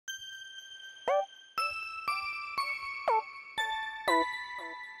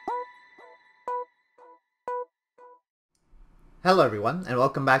Hello everyone, and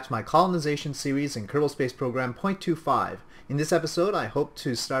welcome back to my colonization series in Kerbal Space Program 0.25. In this episode, I hope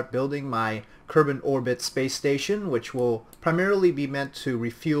to start building my Kerbin orbit space station, which will primarily be meant to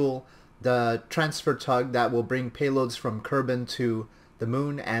refuel the transfer tug that will bring payloads from Kerbin to the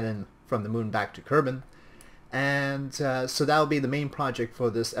moon and then from the moon back to Kerbin. And so that will be the main project for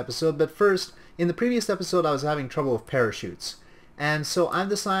this episode. But first, in the previous episode, I was having trouble with parachutes. And so I've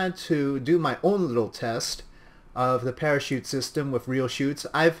decided to do my own little test of the parachute system with real chutes.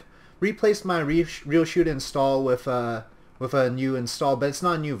 I've replaced my real chute install with a new install, but it's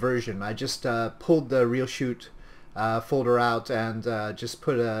not a new version. I just pulled the real chute folder out and just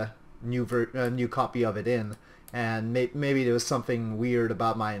put a new copy of it in. And maybe there was something weird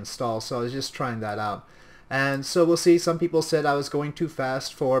about my install, so I was just trying that out. And so we'll see. Some people said I was going too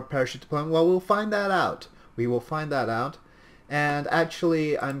fast for parachute deployment. Well, we'll find that out. We will find that out. And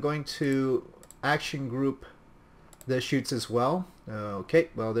actually, I'm going to action group the chutes as well. Okay,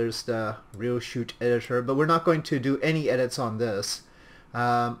 well, there's the real chute editor, but we're not going to do any edits on this.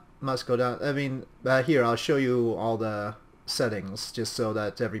 Must go down. I mean, here, I'll show you all the settings just so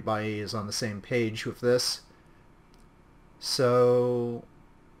that everybody is on the same page with this. So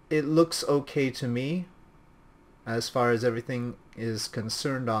it looks okay to me as far as everything is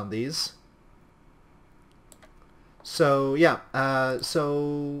concerned on these. So yeah,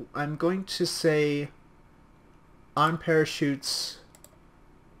 so I'm going to say on parachutes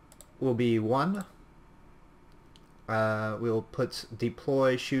will be 1. We'll put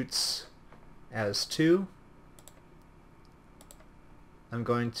deploy chutes as 2. I'm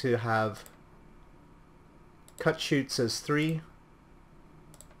going to have cut chutes as 3.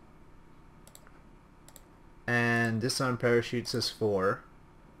 And disarm parachutes as 4.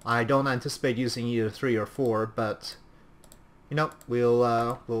 I don't anticipate using either 3 or 4, but you know, we'll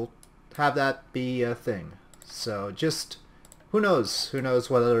have that be a thing. So just who knows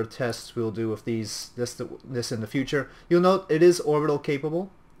what other tests we'll do with this in the future. You'll note it is orbital capable,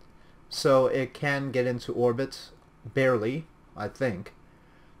 so it can get into orbit barely, I think.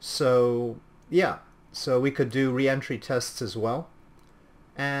 So yeah, so we could do reentry tests as well.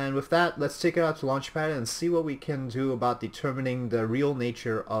 And with that, let's take it out to Launchpad and see what we can do about determining the real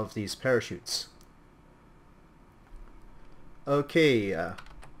nature of these parachutes. Okay,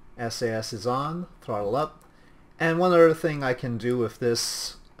 SAS is on, throttle up. And one other thing I can do with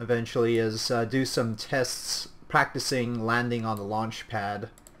this eventually is do some tests practicing landing on the launch pad,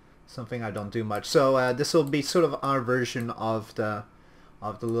 something I don't do much. So this will be sort of our version of the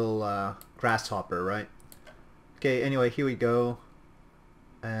little grasshopper, right? Okay, anyway, here we go.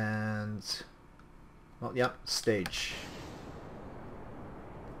 And well, yep, stage.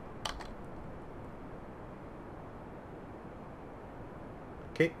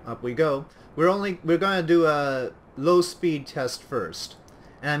 Okay, up we go. We're going to do a low speed test first,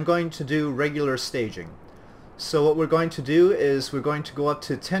 and I'm going to do regular staging. So what we're going to do is we're going to go up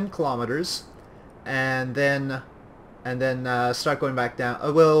to 10 kilometers and then start going back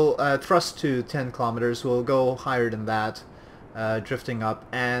down. We'll thrust to 10 kilometers. We'll go higher than that, drifting up,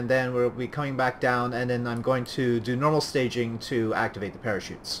 and then we'll be coming back down, and then I'm going to do normal staging to activate the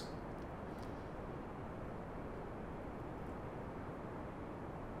parachutes.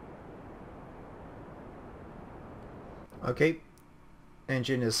 Okay,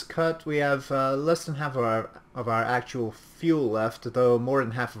 engine is cut. We have less than half of our actual fuel left, though more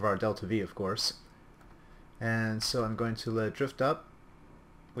than half of our delta V, of course. And so I'm going to let it drift up.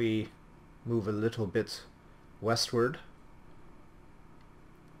 We move a little bit westward.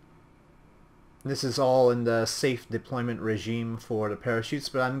 This is all in the safe deployment regime for the parachutes,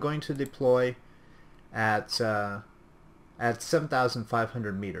 but I'm going to deploy at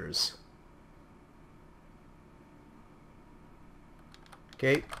 7,500 meters.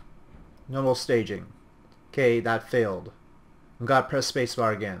 Okay, normal staging. Okay, that failed. I'm gonna press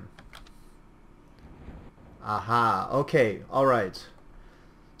spacebar again. Aha, okay, alright.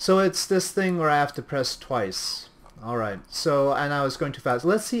 So it's this thing where I have to press twice. Alright, so, and I was going too fast.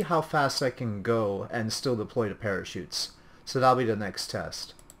 Let's see how fast I can go and still deploy the parachutes. So that'll be the next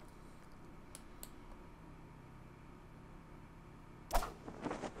test.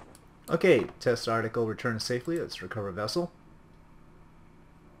 Okay, test article returned safely. Let's recover vessel.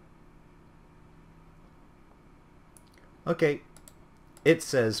 Okay, it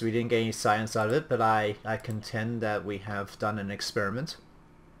says we didn't get any science out of it, but I contend that we have done an experiment.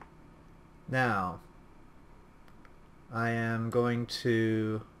 Now, I am going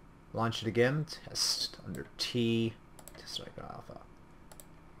to launch it again. Test under T. Test striker alpha.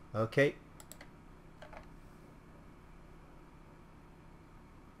 Okay.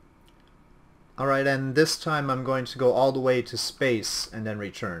 Alright, and this time I'm going to go all the way to space and then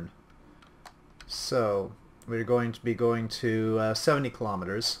return. So we're going to be going to 70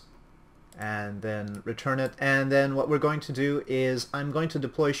 kilometers and then return it, and then what we're going to do is I'm going to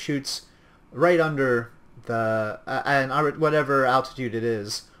deploy chutes right under the whatever altitude it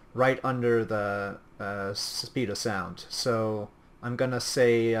is, right under the speed of sound. So I'm gonna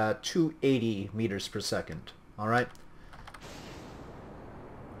say 280 meters per second. Alright.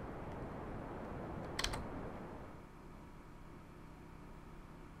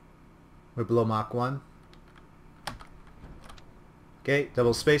 We're below Mach 1. Okay,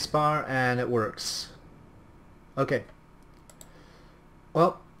 double spacebar, and it works. Okay.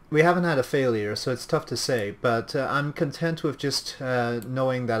 Well, we haven't had a failure, so it's tough to say, but I'm content with just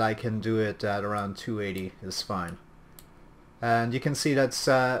knowing that I can do it at around 280 is fine. And you can see that's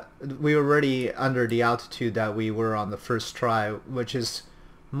we were already under the altitude that we were on the first try, which is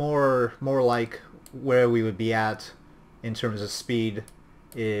more like where we would be at in terms of speed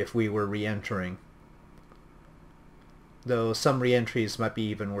if we were re-entering. Though some re-entries might be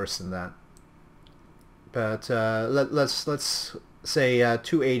even worse than that. But let's say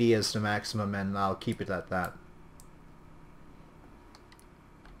 280 is the maximum, and I'll keep it at that.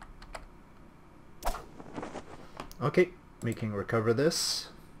 Okay, we can recover this.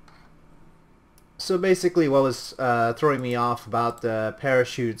 So basically what was throwing me off about the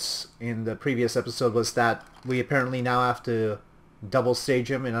parachutes in the previous episode was that we apparently now have to double stage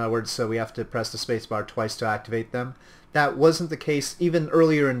them. In other words, so we have to press the spacebar twice to activate them. That wasn't the case even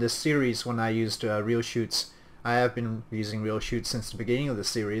earlier in this series when I used real chutes. I have been using real chutes since the beginning of the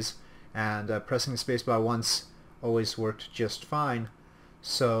series, and pressing the spacebar once always worked just fine.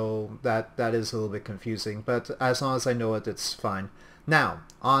 So that is a little bit confusing, but as long as I know it, it's fine. Now,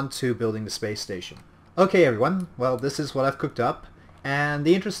 on to building the space station. Okay everyone, well this is what I've cooked up, and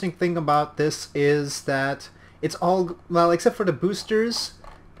the interesting thing about this is that it's all, well except for the boosters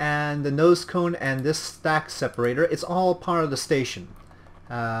and the nose cone and this stack separator, it's all part of the station.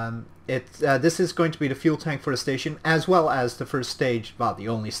 This is going to be the fuel tank for the station, as well as the first stage, well the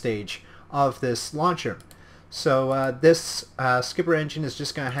only stage of this launcher. So this skipper engine is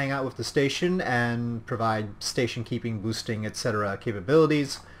just going to hang out with the station and provide station keeping, boosting, etc.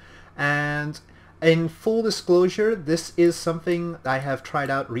 capabilities. And in full disclosure, this is something I have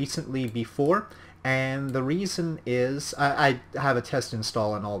tried out recently before. And the reason is I have a test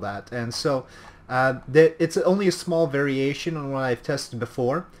install and all that, and so it's only a small variation on what I've tested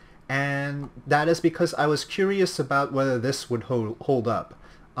before, and that is because I was curious about whether this would hold up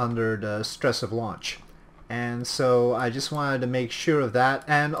under the stress of launch. And so I just wanted to make sure of that,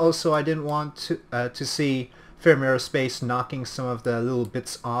 and also I didn't want to see FMRS knocking some of the little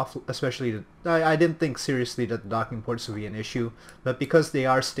bits off, especially I didn't think seriously that the docking ports would be an issue, but because they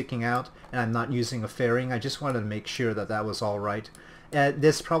are sticking out and I'm not using a fairing, I just wanted to make sure that that was all right.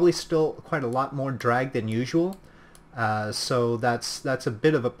 There's probably still quite a lot more drag than usual, so that's a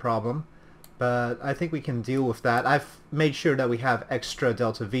bit of a problem, but I think we can deal with that. I've made sure that we have extra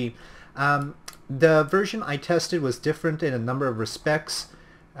delta V. The version I tested was different in a number of respects.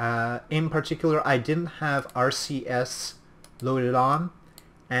 In particular, I didn't have RCS loaded on,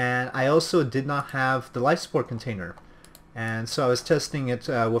 and I also did not have the life support container, and so I was testing it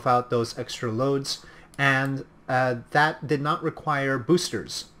without those extra loads, and that did not require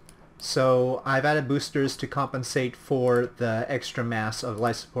boosters. So I've added boosters to compensate for the extra mass of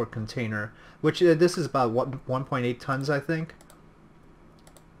life support container, which this is about 1.8 tons I think.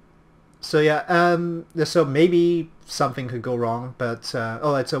 So yeah, so maybe something could go wrong, but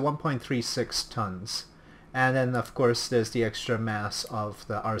oh, it's a 1.36 tons. And then of course there's the extra mass of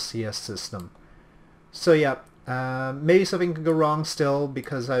the RCS system. So yeah, maybe something could go wrong still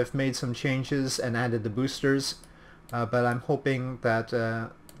because I've made some changes and added the boosters, but I'm hoping that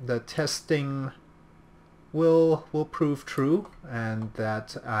the testing will prove true and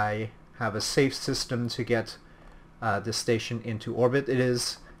that I have a safe system to get the station into orbit.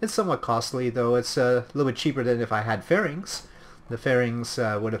 It's somewhat costly, though. It's a little bit cheaper than if I had fairings. The fairings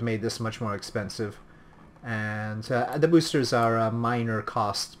would have made this much more expensive. And the boosters are a minor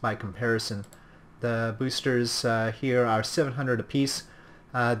cost by comparison. The boosters here are 700 apiece.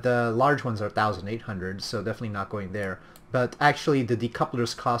 The large ones are 1,800, so definitely not going there. But actually the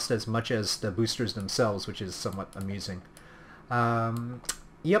decouplers cost as much as the boosters themselves, which is somewhat amusing.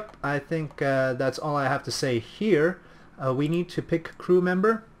 Yep, I think that's all I have to say here. We need to pick a crew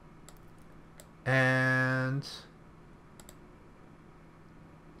member. And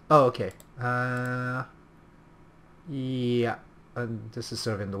oh, okay. Yeah, this is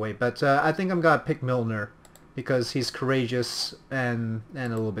sort of in the way, but I think I'm gonna pick Milner because he's courageous and a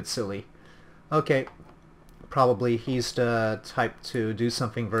little bit silly. Okay, probably he's the type to do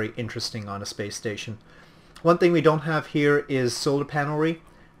something very interesting on a space station. One thing we don't have here is solar panelry,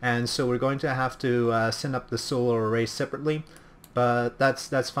 and so we're going to have to send up the solar array separately, but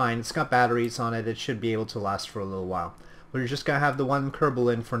that's fine. It's got batteries on it. It should be able to last for a little while. We're just going to have the one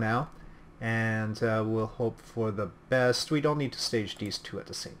Kerbal in for now, and we'll hope for the best. We don't need to stage these two at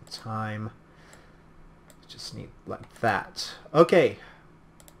the same time. Just need like that. Okay,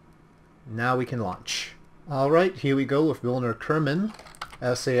 now we can launch. Alright, here we go with Milner Kerman.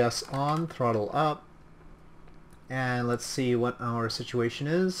 SAS on, throttle up. And let's see what our situation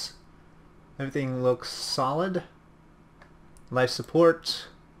is. Everything looks solid. Life support.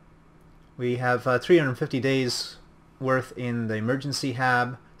 We have 350 days worth in the emergency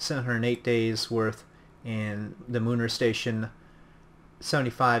hab, 708 days worth in the Mooner station,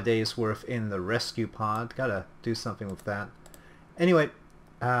 75 days worth in the rescue pod. Gotta do something with that. Anyway,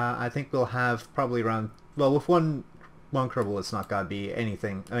 I think we'll have probably around, well, with one Kerbal it's not gotta be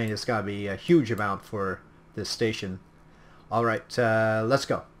anything. I mean, it's gotta be a huge amount for this station. Alright, let's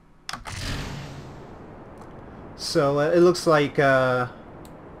go. So it looks like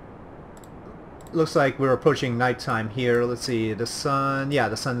we're approaching nighttime here. Let's see, the sun, yeah,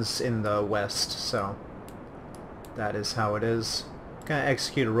 the sun's in the west, so that is how it is. Gonna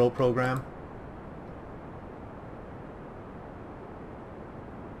execute a roll program.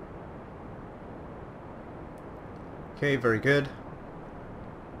 Okay, very good.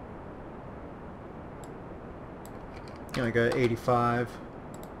 I got 85.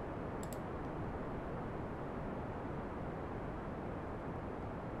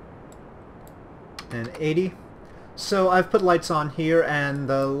 And 80. So I've put lights on here, and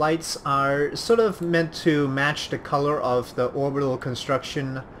the lights are sort of meant to match the color of the orbital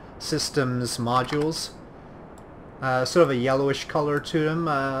construction systems modules. Sort of a yellowish color to them,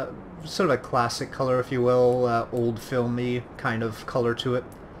 sort of a classic color, if you will, old filmy kind of color to it.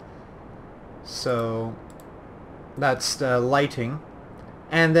 So that's the lighting.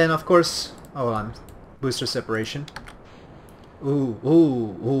 And then of course, hold on, booster separation.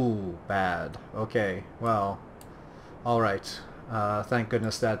 Ooh, bad. Okay, well, alright. Thank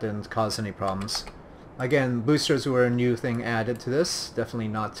goodness that didn't cause any problems. Again, boosters were a new thing added to this, definitely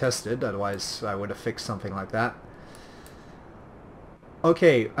not tested, otherwise I would have fixed something like that.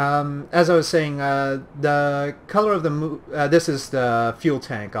 Okay, as I was saying, the color of the this is the fuel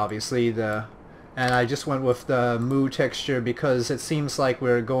tank, obviously, and I just went with the Mu texture because it seems like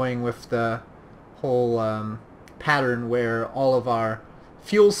we're going with the whole pattern where all of our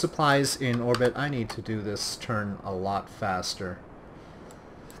fuel supplies in orbit, I need to do this turn a lot faster.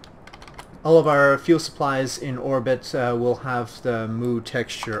 All of our fuel supplies in orbit will have the Mu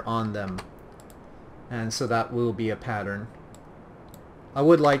texture on them, and so that will be a pattern. I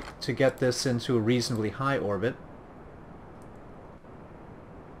would like to get this into a reasonably high orbit.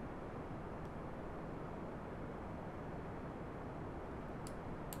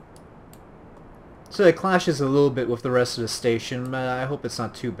 So it clashes a little bit with the rest of the station, but I hope it's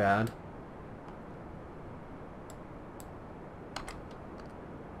not too bad.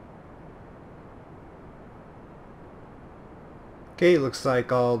 Okay, looks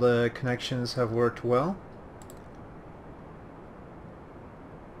like all the connections have worked well.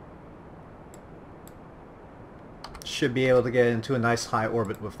 Should be able to get into a nice high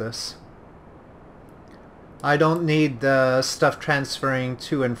orbit with this. I don't need the stuff transferring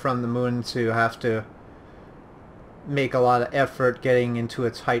to and from the moon to have to make a lot of effort getting into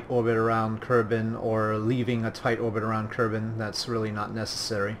a tight orbit around Kerbin or leaving a tight orbit around Kerbin. That's really not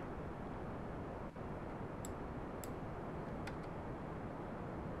necessary.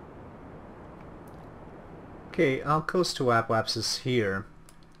 Okay, I'll coast to apoapsis here.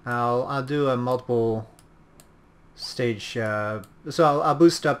 I'll do a multiple stage, so I'll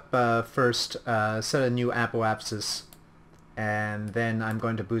boost up first, set a new apoapsis, and then I'm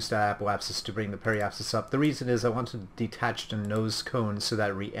going to boost that apoapsis to bring the periapsis up. The reason is I want to detach the nose cone so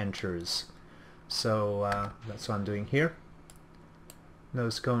that it re-enters. So that's what I'm doing here.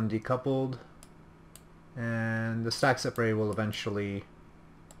 Nose cone decoupled, and the stack separator will eventually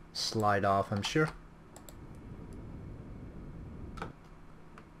slide off, I'm sure.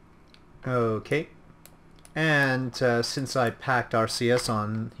 Okay. And since I packed RCS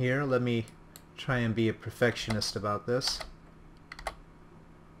on here, let me try and be a perfectionist about this.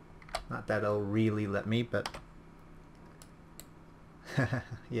 Not that it'll really let me, but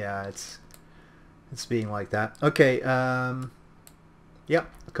yeah, it's being like that. Okay,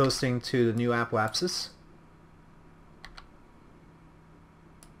 yep, coasting to the new apoapsis.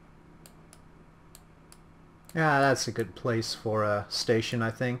 Yeah, that's a good place for a station,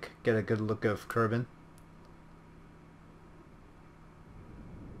 I think. Get a good look of Kerbin.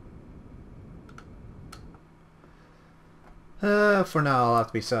 For now, I'll have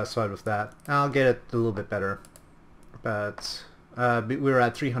to be satisfied with that. I'll get it a little bit better. But we were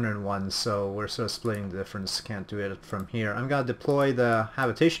at 301, so we're sort of splitting the difference. Can't do it from here. I'm going to deploy the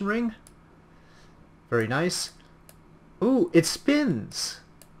habitation ring. Very nice. Ooh, it spins!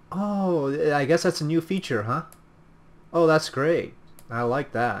 Oh, I guess that's a new feature, huh? Oh, that's great. I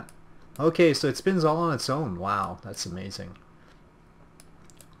like that. Okay, so it spins all on its own. Wow, that's amazing.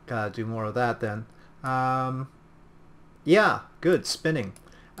 Gotta do more of that then. Yeah, good, spinning.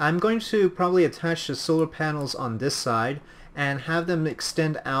 I'm going to probably attach the solar panels on this side and have them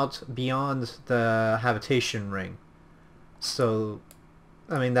extend out beyond the habitation ring. So,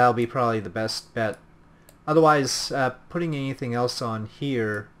 I mean, that'll be probably the best bet. Otherwise, putting anything else on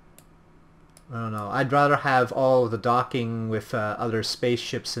here, I don't know. I'd rather have all of the docking with other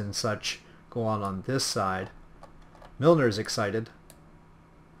spaceships and such go on this side. Milner's excited.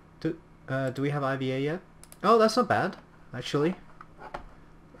 Do we have IVA yet? Oh, that's not bad, actually.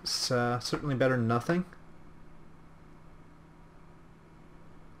 It's certainly better than nothing.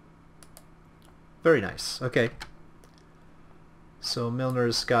 Very nice. Okay. So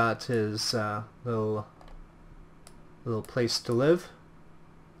Milner's got his little place to live.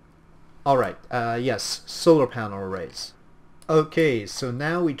 Alright, yes, solar panel arrays. Okay, so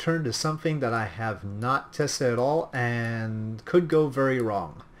now we turn to something that I have not tested at all and could go very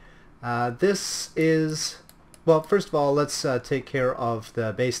wrong. This is, well, first of all, let's take care of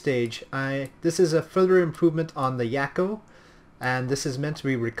the base stage. This is a further improvement on the Yakko, and this is meant to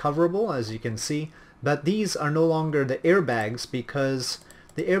be recoverable, as you can see, but these are no longer the airbags because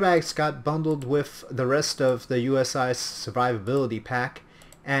the airbags got bundled with the rest of the USI survivability pack,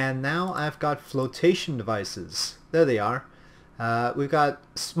 and now I've got flotation devices. There they are. We've got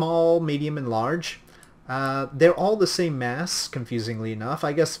small, medium, and large. They're all the same mass, confusingly enough.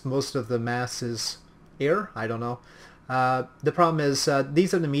 I guess most of the mass is air. I don't know. The problem is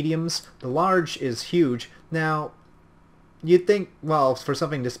these are the mediums. The large is huge. Now, you'd think, well, for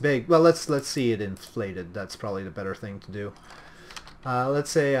something this big, well, let's see it inflated. That's probably the better thing to do. Let's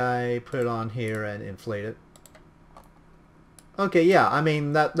say I put it on here and inflate it. Okay, yeah, I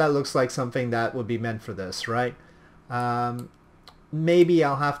mean, that looks like something that would be meant for this, right? Maybe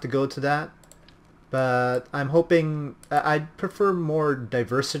I'll have to go to that, but I'm hoping I'd prefer more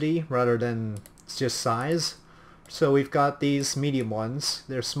diversity rather than just size. So we've got these medium ones.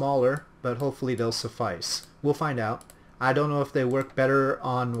 They're smaller, but hopefully they'll suffice. We'll find out. I don't know if they work better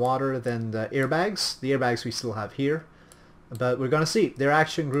on water than the airbags. The airbags we still have here, but we're gonna see. They're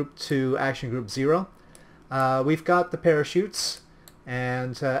action group to action group 0. We've got the parachutes,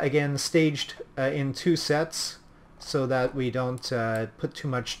 and again staged in 2 sets so that we don't put too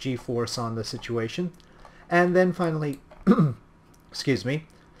much G-force on the situation. And then finally, excuse me,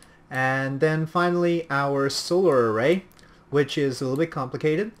 and then finally our solar array, which is a little bit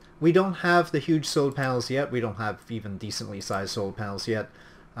complicated. We don't have the huge solar panels yet. We don't have even decently sized solar panels yet.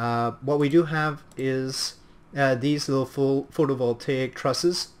 What we do have is these little full photovoltaic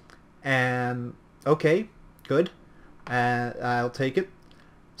trusses, and okay, good. I'll take it.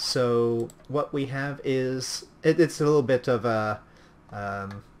 So what we have is it's a little bit of a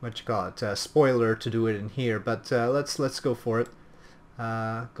what you call it, a spoiler to do it in here, but let's go for it.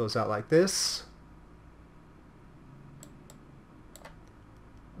 Goes out like this.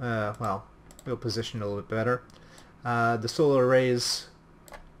 Well, we'll position it a little bit better. The solar arrays.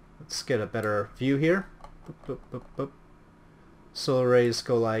 Let's get a better view here. Boop, boop, boop, boop. Solar arrays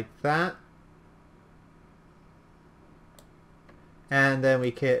go like that. And then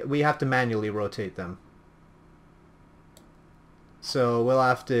we have to manually rotate them. So we'll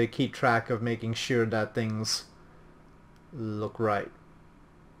have to keep track of making sure that things look right.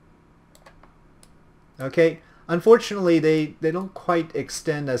 Okay, unfortunately they don't quite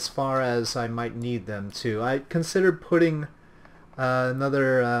extend as far as I might need them to. I considered putting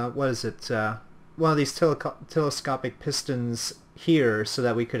another, what is it, one of these telescopic pistons here so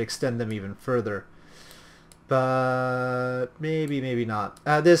that we could extend them even further. But maybe not.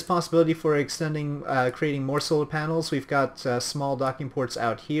 There's possibility for extending, creating more solar panels. We've got small docking ports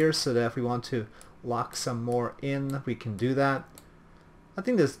out here so that if we want to lock some more in, we can do that. I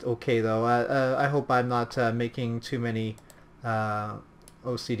think that's okay though. I hope I'm not making too many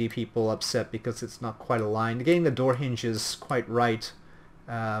OCD people upset because it's not quite aligned. Getting the door hinges quite right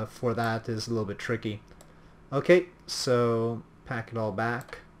for that is a little bit tricky. Okay, so pack it all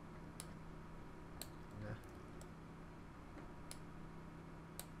back.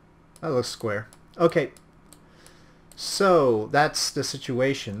 That looks square. Okay, So that's the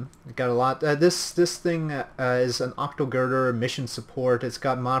situation. It got a lot. This thing is an octogirder, mission support. It's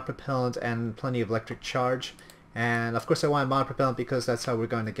got monopropellant and plenty of electric charge. And of course I want monopropellant because that's how we're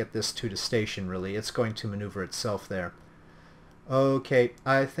going to get this to the station, really. It's going to maneuver itself there. Okay,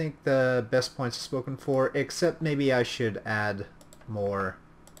 I think the best points are spoken for, except maybe I should add more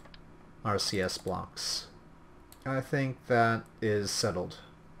RCS blocks. I think that is settled.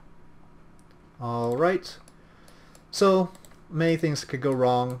 Alright. So, many things could go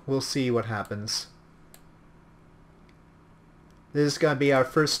wrong. We'll see what happens. This is going to be our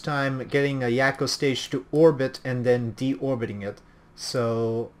first time getting a Yakko stage to orbit and then deorbiting it.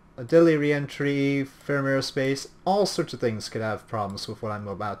 So, a deadly reentry, FMRS space, all sorts of things could have problems with what I'm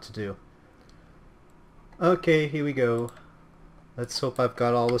about to do. Okay, here we go. Let's hope I've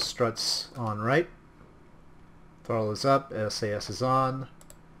got all the struts on right. Throttle is up, SAS is on.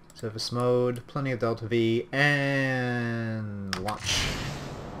 Surface mode, plenty of delta V, and launch.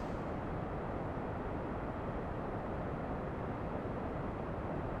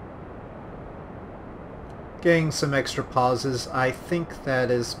 Getting some extra pauses. I think that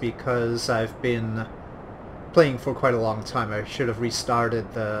is because I've been playing for quite a long time. I should have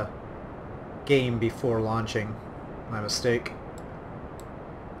restarted the game before launching. My mistake.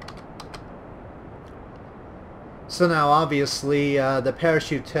 So now obviously the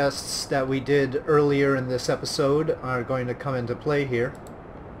parachute tests that we did earlier in this episode are going to come into play here.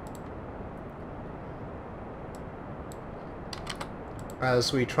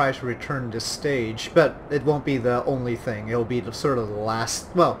 As we try to return this stage, but it won't be the only thing. It'll be the sort of the last,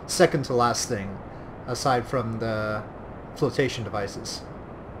 well, second to last thing, aside from the flotation devices.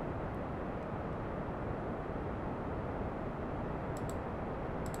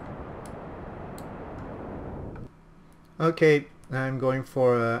 Okay, I'm going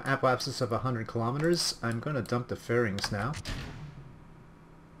for an apoapsis of 100 kilometers. I'm going to dump the fairings now.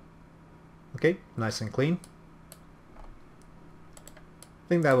 Okay, nice and clean. I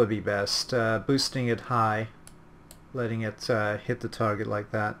think that would be best. Boosting it high, letting it hit the target like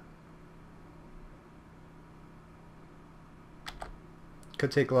that.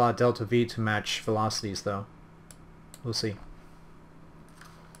 Could take a lot of delta V to match velocities though. We'll see.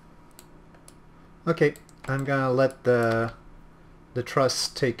 Okay, I'm gonna let the truss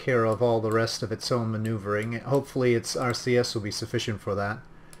take care of all the rest of its own maneuvering. Hopefully its RCS will be sufficient for that.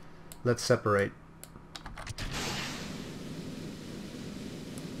 Let's separate.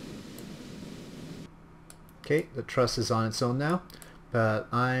 Okay, the truss is on its own now, but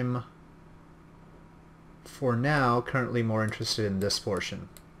I'm, for now, currently more interested in this portion.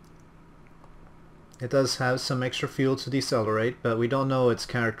 It does have some extra fuel to decelerate, but we don't know its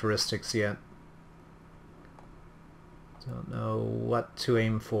characteristics yet. Don't know what to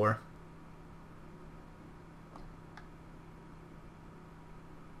aim for.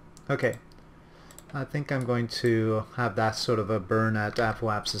 Okay, I think I'm going to have that sort of a burn at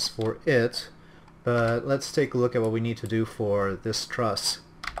apoapsis for it. But let's take a look at what we need to do for this truss.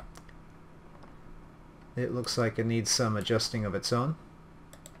 It looks like it needs some adjusting of its own.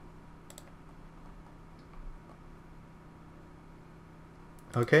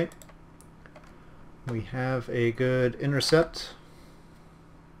 Okay. We have a good intercept.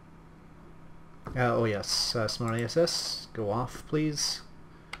 Oh yes, Smart ISS, go off please.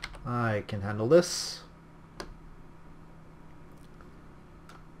 I can handle this.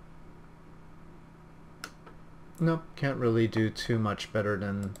 Nope, can't really do too much better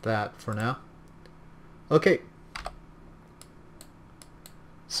than that for now. Okay.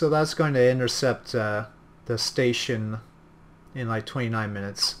 So that's going to intercept the station in like 29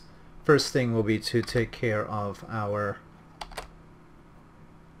 minutes. First thing will be to take care of our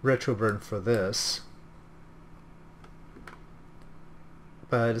retroburn for this.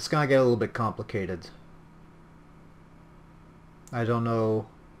 But it's going to get a little bit complicated. I don't know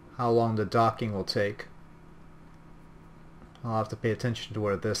how long the docking will take. I'll have to pay attention to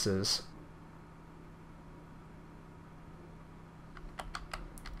where this is.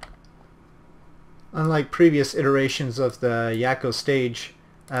 Unlike previous iterations of the Yakko stage,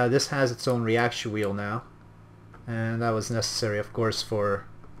 this has its own reaction wheel now. And that was necessary, of course, for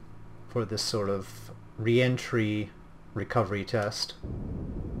this sort of reentry recovery test.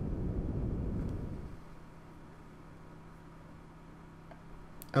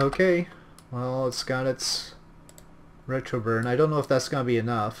 Okay, well, it's got its retroburn. I don't know if that's going to be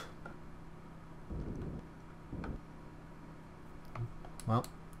enough. Well,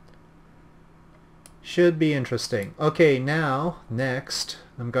 should be interesting. Okay, now, next,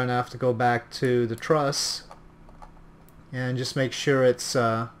 I'm going to have to go back to the truss and just make sure it's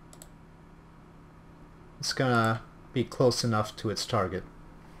gonna be close enough to its target.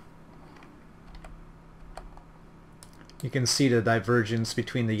 You can see the divergence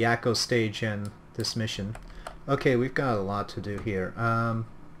between the Yakko stage and this mission. Okay, we've got a lot to do here.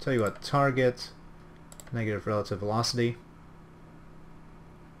 Tell you what, target, negative relative velocity.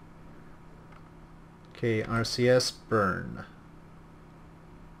 Okay, RCS, burn.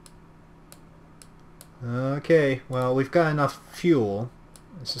 Okay, well, we've got enough fuel.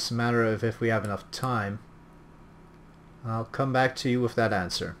 It's just a matter of if we have enough time. I'll come back to you with that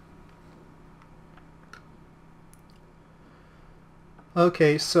answer.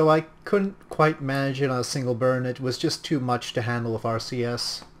 Okay, so I couldn't quite manage it on a single burn. It was just too much to handle with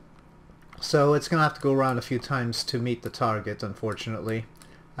RCS. So it's going to have to go around a few times to meet the target, unfortunately.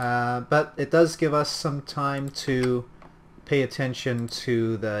 But it does give us some time to pay attention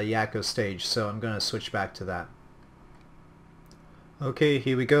to the Yakko stage, so I'm going to switch back to that. Okay,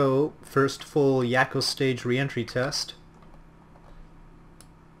 here we go. First full Yakko stage reentry test.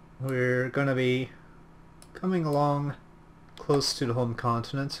 We're going to be coming along close to the home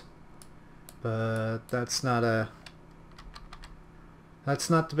continent, but that's not the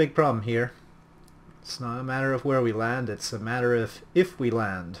big problem here. It's not a matter of where we land, it's a matter of if we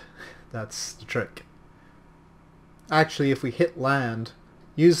land. That's the trick. Actually, if we hit land,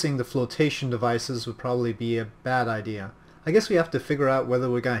 using the flotation devices would probably be a bad idea. I guess we have to figure out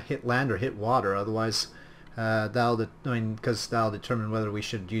whether we're going to hit land or hit water, otherwise because that'll determine whether we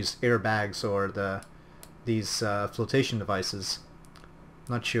should use airbags or these flotation devices.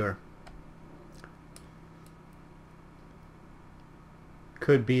 Not sure.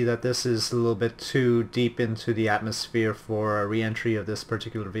 Could be that this is a little bit too deep into the atmosphere for a re-entry of this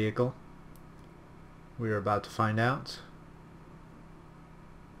particular vehicle. We're about to find out.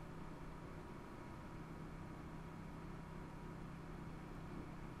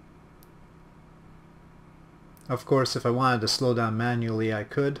 Of course, if I wanted to slow down manually, I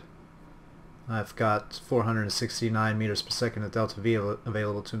could. I've got 469 meters per second of delta V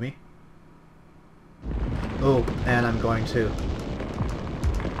available to me. Oh, and I'm going to.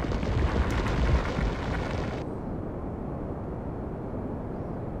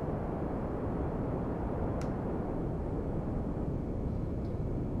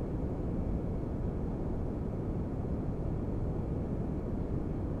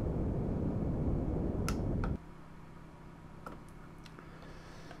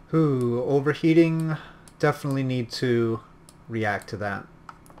 Ooh, overheating, definitely need to react to that.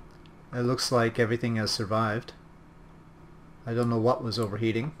 It looks like everything has survived. I don't know what was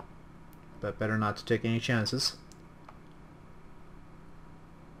overheating, but better not to take any chances.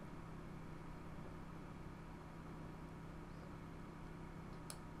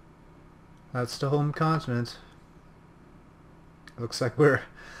 That's the home continent. Looks like we're...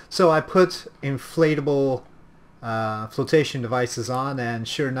 So I put inflatable flotation devices on, and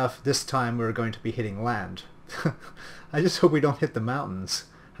sure enough, this time we're going to be hitting land. I just hope we don't hit the mountains.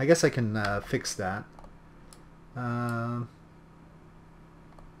 I guess I can fix that.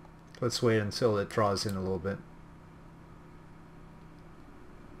 Let's wait until it draws in a little bit.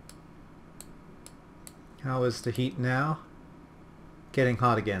 How is the heat now? Getting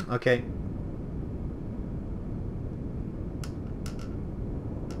hot again. Okay.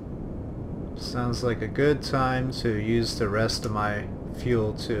 Sounds like a good time to use the rest of my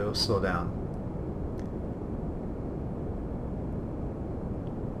fuel to slow down.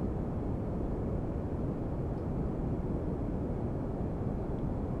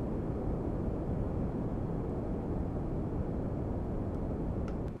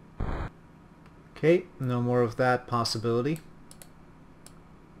 Okay, no more of that possibility.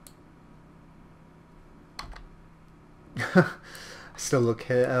 Still look,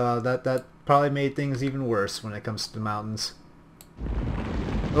 that probably made things even worse when it comes to the mountains.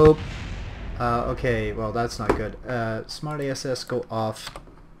 Oh, okay, well that's not good. Smart ASS, go off.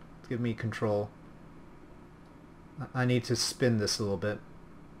 Give me control. I need to spin this a little bit.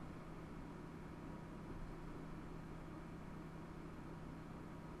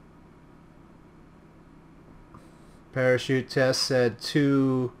 Parachute test said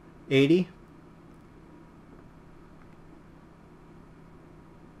 280.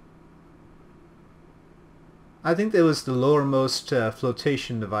 I think it was the lowermost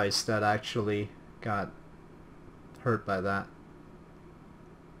flotation device that actually got hurt by that.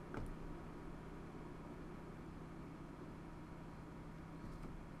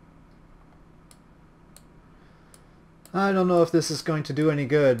 I don't know if this is going to do any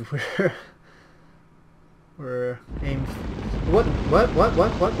good. We're aimed. What?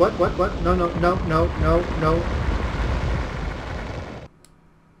 No, no, no, no, no, no.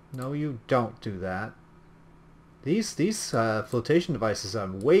 No, you don't do that. These flotation devices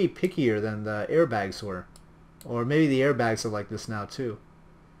are way pickier than the airbags were. Or maybe the airbags are like this now too.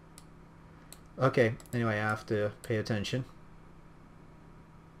 Okay, anyway, I have to pay attention.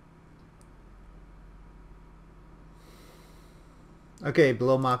 Okay,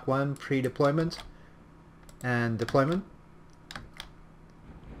 below Mach 1, pre-deployment and deployment.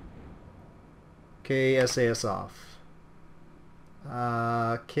 Okay, SAS off.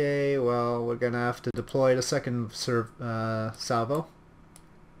 Okay, well, we're gonna have to deploy the second salvo.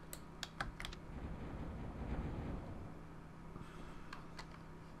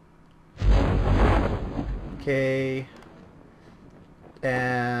 Okay,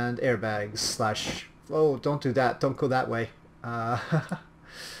 and airbags slash... Oh, don't do that. Don't go that way.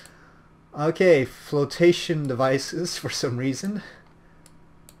 Okay, flotation devices for some reason.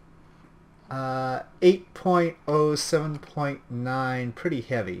 8.0, 7.9, pretty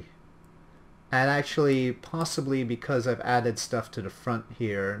heavy. And actually, possibly because I've added stuff to the front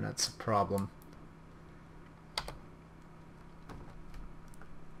here, and that's a problem.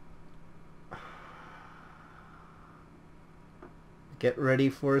 Get ready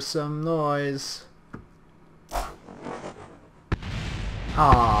for some noise.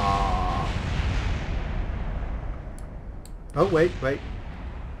 Ah. Oh, wait.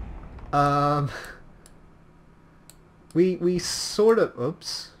 We sort of...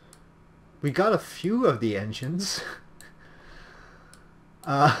 Oops. We got a few of the engines.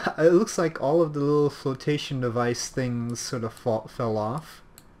 It looks like all of the little flotation device things sort of fell off.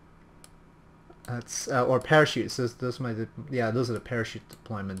 That's or parachutes. Those are the parachute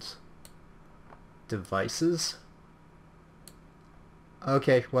deployment devices.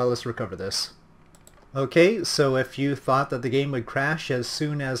 Okay, well, let's recover this. Okay, so if you thought that the game would crash as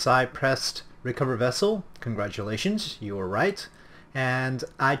soon as I pressed recover vessel, congratulations, you were right. And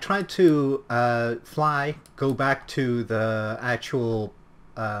I tried to go back to the actual,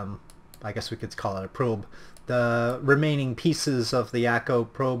 I guess we could call it a probe, the remaining pieces of the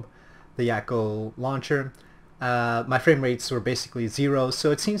Yakko probe, the Yakko launcher. My frame rates were basically 0,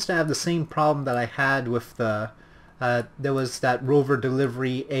 so it seems to have the same problem that I had with the there was that rover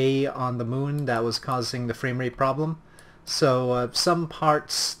delivery A on the moon that was causing the frame rate problem. So some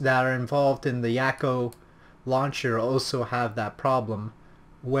parts that are involved in the Yakko launcher also have that problem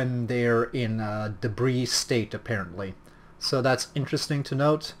when they're in a debris state, apparently. So that's interesting to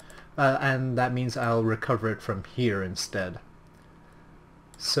note, and that means I'll recover it from here instead.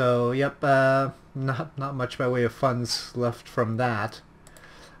 So yep, not much by way of funds left from that.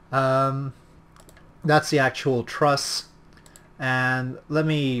 That's the actual truss, and let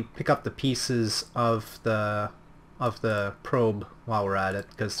me pick up the pieces of the probe while we're at it,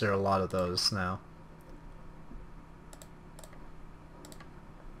 because there are a lot of those now.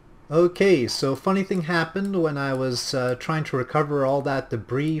 Okay, so funny thing happened when I was trying to recover all that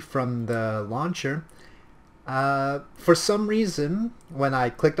debris from the launcher. For some reason, when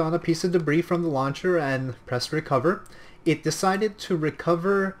I clicked on a piece of debris from the launcher and pressed recover, it decided to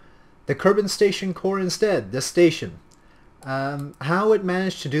recover the Kerbin station core instead, this station. How it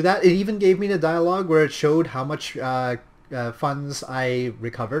managed to do that, it even gave me the dialogue where it showed how much funds I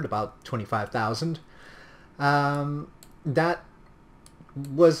recovered, about 25,000. That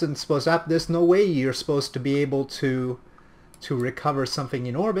wasn't supposed to happen. There's no way you're supposed to be able to recover something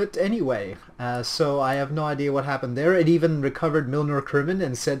in orbit anyway. So I have no idea what happened there. It even recovered Milner Kerbin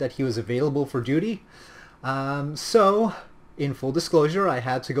and said that he was available for duty. So, in full disclosure, I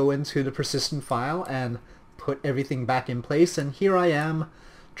had to go into the persistent file and put everything back in place, and here I am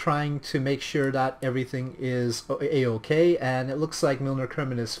trying to make sure that everything is a-okay, and it looks like Milner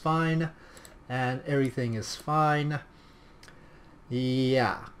Kerbin is fine, and everything is fine.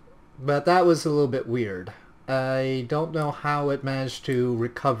 Yeah, but that was a little bit weird. I don't know how it managed to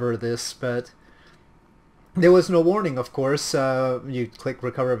recover this, but there was no warning, of course. You click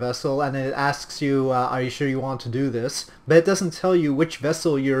recover vessel and it asks you, are you sure you want to do this? But it doesn't tell you which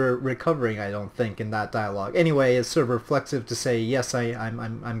vessel you're recovering, I don't think, in that dialogue. Anyway, it's sort of reflexive to say, yes,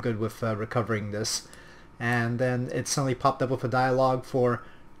 I'm good with recovering this. And then it suddenly popped up with a dialogue for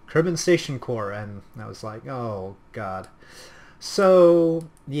Kerbin Station Core, and I was like, oh god. So,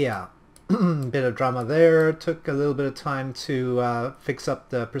 yeah. Bit of drama there. Took a little bit of time to fix up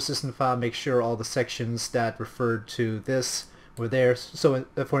the persistent file, make sure all the sections that referred to this were there. So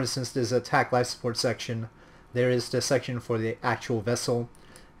for instance, there's a attack life support section, there is the section for the actual vessel,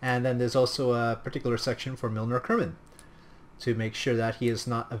 and then there's also a particular section for Milner Kerbin to make sure that he is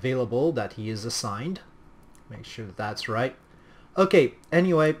not available, that he is assigned. Make sure that that's right. Okay,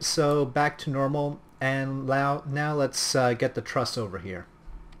 anyway, so back to normal, and now let's get the truss over here.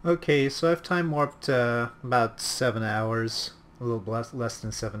 Okay, so I've time warped about 7 hours, a little less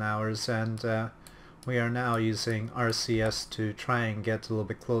than 7 hours, and we are now using RCS to try and get a little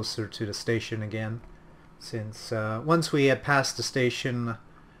bit closer to the station again, since once we had passed the station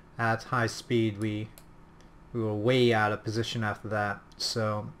at high speed, we were way out of position after that,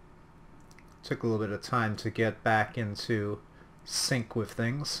 so it took a little bit of time to get back into sync with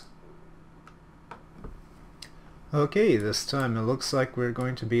things. Okay, this time it looks like we're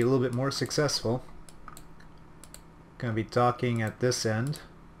going to be a little bit more successful. Going to be docking at this end.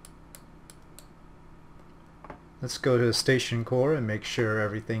 Let's go to the station core and make sure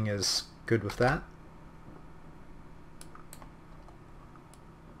everything is good with that.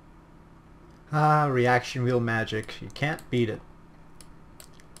 Ah, reaction wheel magic. You can't beat it.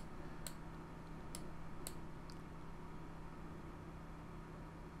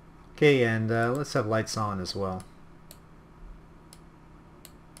 Okay, and let's have lights on as well.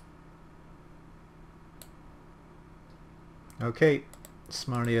 Okay,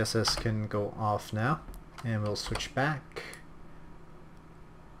 Smart ESS can go off now, and we'll switch back.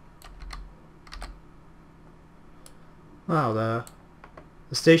 Wow, the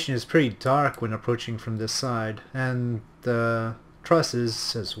station is pretty dark when approaching from this side, and the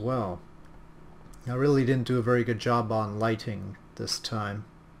trusses as well. I really didn't do a very good job on lighting this time.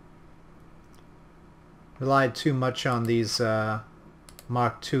 Relied too much on these Mark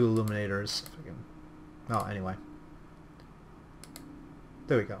II illuminators. Oh, anyway.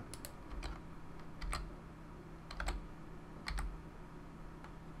 There we go.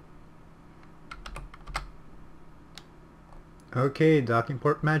 Okay, docking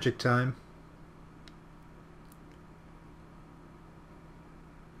port magic time.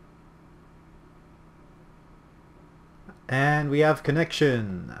 And we have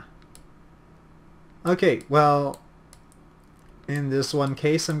connection. Okay, well, in this one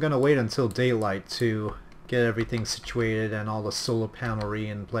case I'm gonna wait until daylight to get everything situated and all the solar panelry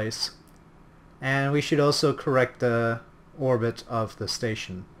in place. And we should also correct the orbit of the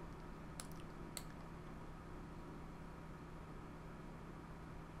station.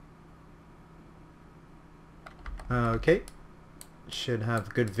 Okay, should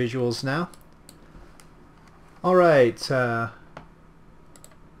have good visuals now. Alright,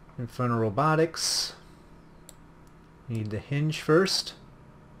 Infernal Robotics. Need the hinge first.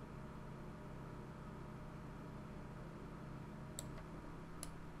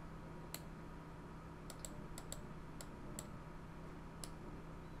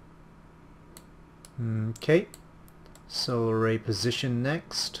 Okay, solar array position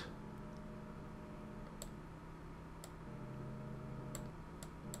next.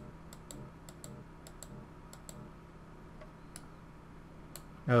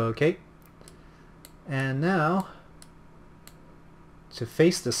 Okay, and now to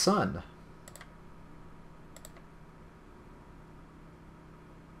face the sun.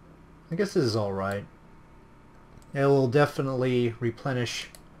 I guess this is alright. It will definitely replenish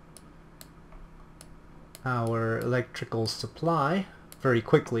our electrical supply very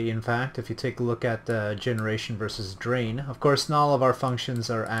quickly, in fact, if you take a look at the generation versus drain. Of course, not all of our functions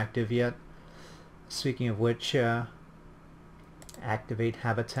are active yet. Speaking of which, activate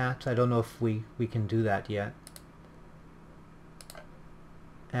habitat. I don't know if we can do that yet.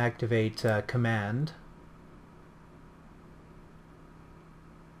 Activate command.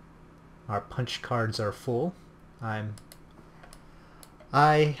 Our punch cards are full.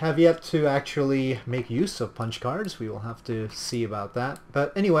 I have yet to actually make use of punch cards. We will have to see about that.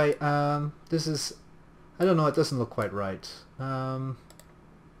 But anyway, this is, I don't know, it doesn't look quite right. Oh,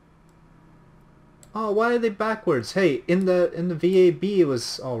 why are they backwards? Hey, in the VAB it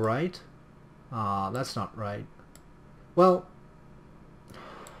was all right. Ah, that's not right. Well,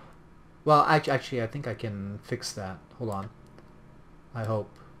 actually I think I can fix that. Hold on. I hope.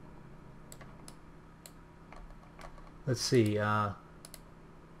 Let's see.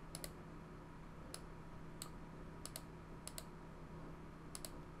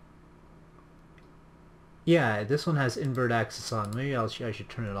 Yeah, this one has invert axis on. Maybe I should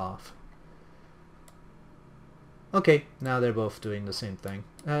turn it off. Okay, now they're both doing the same thing.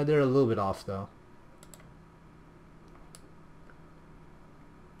 They're a little bit off though.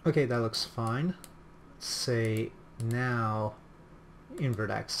 Okay, that looks fine. Let's say now invert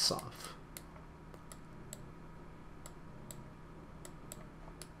axis off.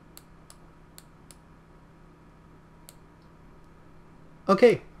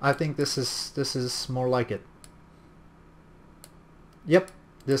 Okay, I think this is more like it. Yep,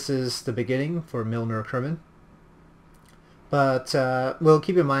 this is the beginning for Milner Kerbin. But we'll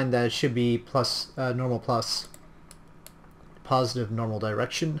keep in mind that it should be plus normal plus positive normal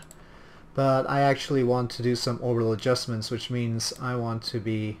direction, but I actually want to do some orbital adjustments, which means I want to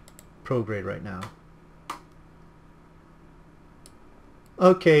be prograde right now.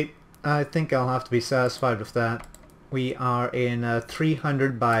 Okay, I think I'll have to be satisfied with that. We are in a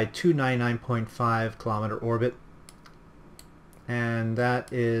 300 by 299.5 kilometer orbit, and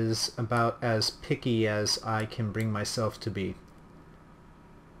that is about as picky as I can bring myself to be.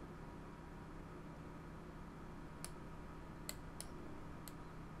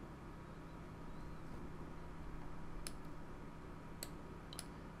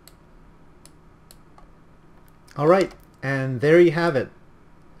 Alright, and there you have it.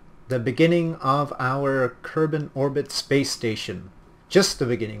 The beginning of our Kerbin orbit space station. Just the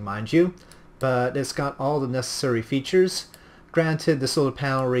beginning, mind you, but it's got all the necessary features. Granted, the solar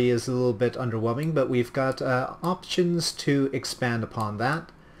panel array is a little bit underwhelming, but we've got options to expand upon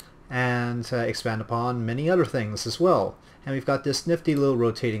that, and expand upon many other things as well. And we've got this nifty little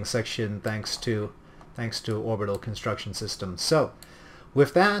rotating section thanks to orbital construction system. So,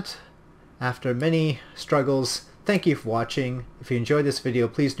 with that, after many struggles, thank you for watching. If you enjoyed this video,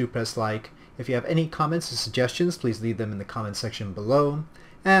 please do press like. If you have any comments or suggestions, please leave them in the comment section below,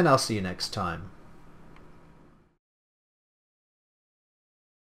 and I'll see you next time.